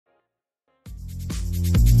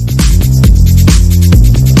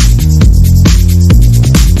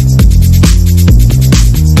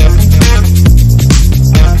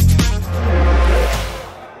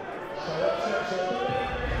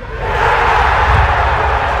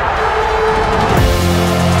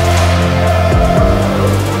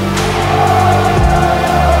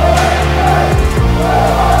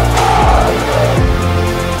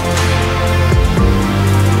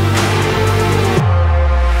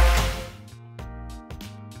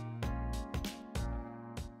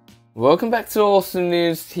Welcome back to Arsenal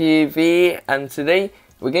News TV, and today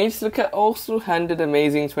we're going to look at Arsenal handed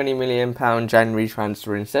amazing £20 million January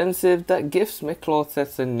transfer incentive that gives Mikel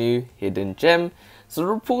Arteta a new hidden gem. So the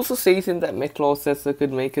reports are stating that Mikel Arteta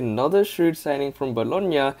could make another shrewd signing from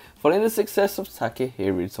Bologna following the success of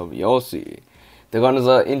Takehiro Tomiyasu. The Gunners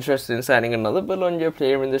are interested in signing another Bologna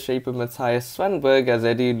player in the shape of Mattias Svanberg, as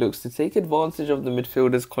Eddie looks to take advantage of the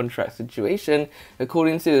midfielder's contract situation,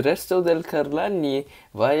 according to Resto del Carlani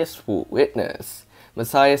via Sport Witness.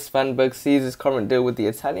 Mattias Svanberg sees his current deal with the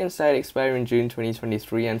Italian side expire in June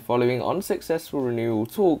 2023, and following unsuccessful renewal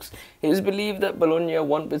talks, it is believed that Bologna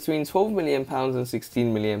want between £12 million and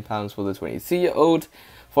 £16 million for the 22-year-old.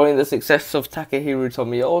 Following the success of Takehiro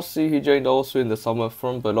Tomiyasu, who joined Arsenal in the summer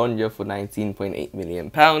from Bologna for £19.8 million,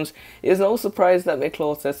 it is no surprise that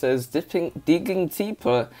Mikel Arteta is digging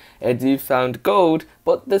deeper. Edu found gold,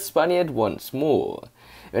 but the Spaniard wants more.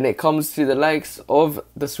 When it comes to the likes of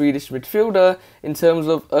the Swedish midfielder, in terms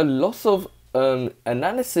of a lot of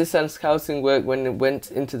analysis and scouting work when it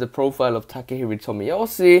went into the profile of Takehiro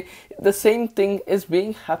Tomiyasu, the same thing is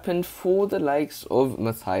being happened for the likes of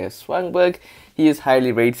Mattias Svanberg. He is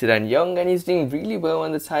highly rated and young, and he's doing really well,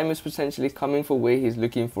 and the time is potentially coming for where he's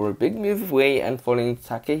looking for a big move away and following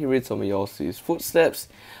Takehiro Tomiyasu's footsteps.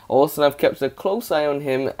 Arsenal have kept a close eye on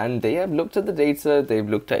him, and they have looked at the data, they've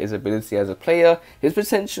looked at his ability as a player, his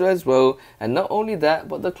potential as well, and not only that,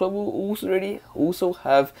 but the club will also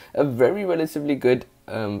have a very relatively good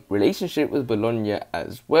relationship with Bologna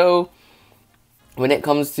as well. When it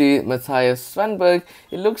comes to Mattias Svanberg,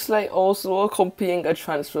 it looks like Arsenal are copying a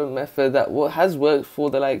transfer method that has worked for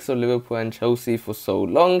the likes of Liverpool and Chelsea for so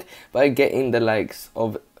long, by getting the likes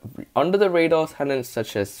of under-the-radar talents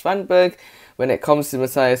such as Svanberg. When it comes to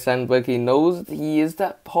Mattias Svanberg, he knows that he is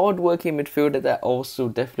that hard-working midfielder that Arsenal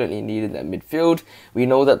definitely need in that midfield. We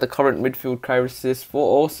know that the current midfield crisis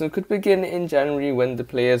for Arsenal could begin in January, when the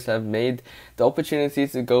players have made the opportunity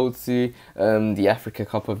to go to the Africa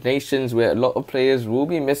Cup of Nations, where a lot of players will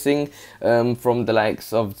be missing, from the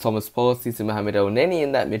likes of Thomas Partey to Mohamed El Neni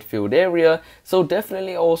in that midfield area. So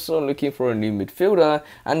definitely also looking for a new midfielder,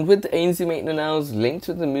 and with Ainsley Maitland-Niles linked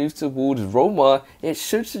to the move towards Roma, it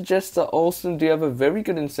should suggest that Arsenal do have a very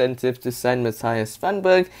good incentive to sign Mattias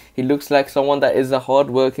Svanberg. He looks like someone that is a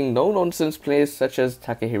hard-working, no-nonsense player such as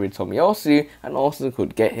Takehiro Tomiyasu, and Arsenal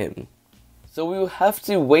could get him. So we will have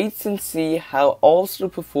to wait and see how Arsenal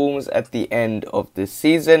performs at the end of this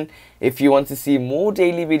season. If you want to see more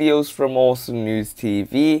daily videos from Arsenal News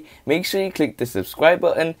TV, make sure you click the subscribe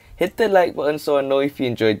button, hit the like button so I know if you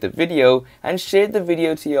enjoyed the video, and share the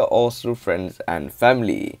video to your Arsenal friends and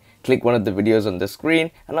family. Click one of the videos on the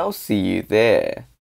screen, and I'll see you there.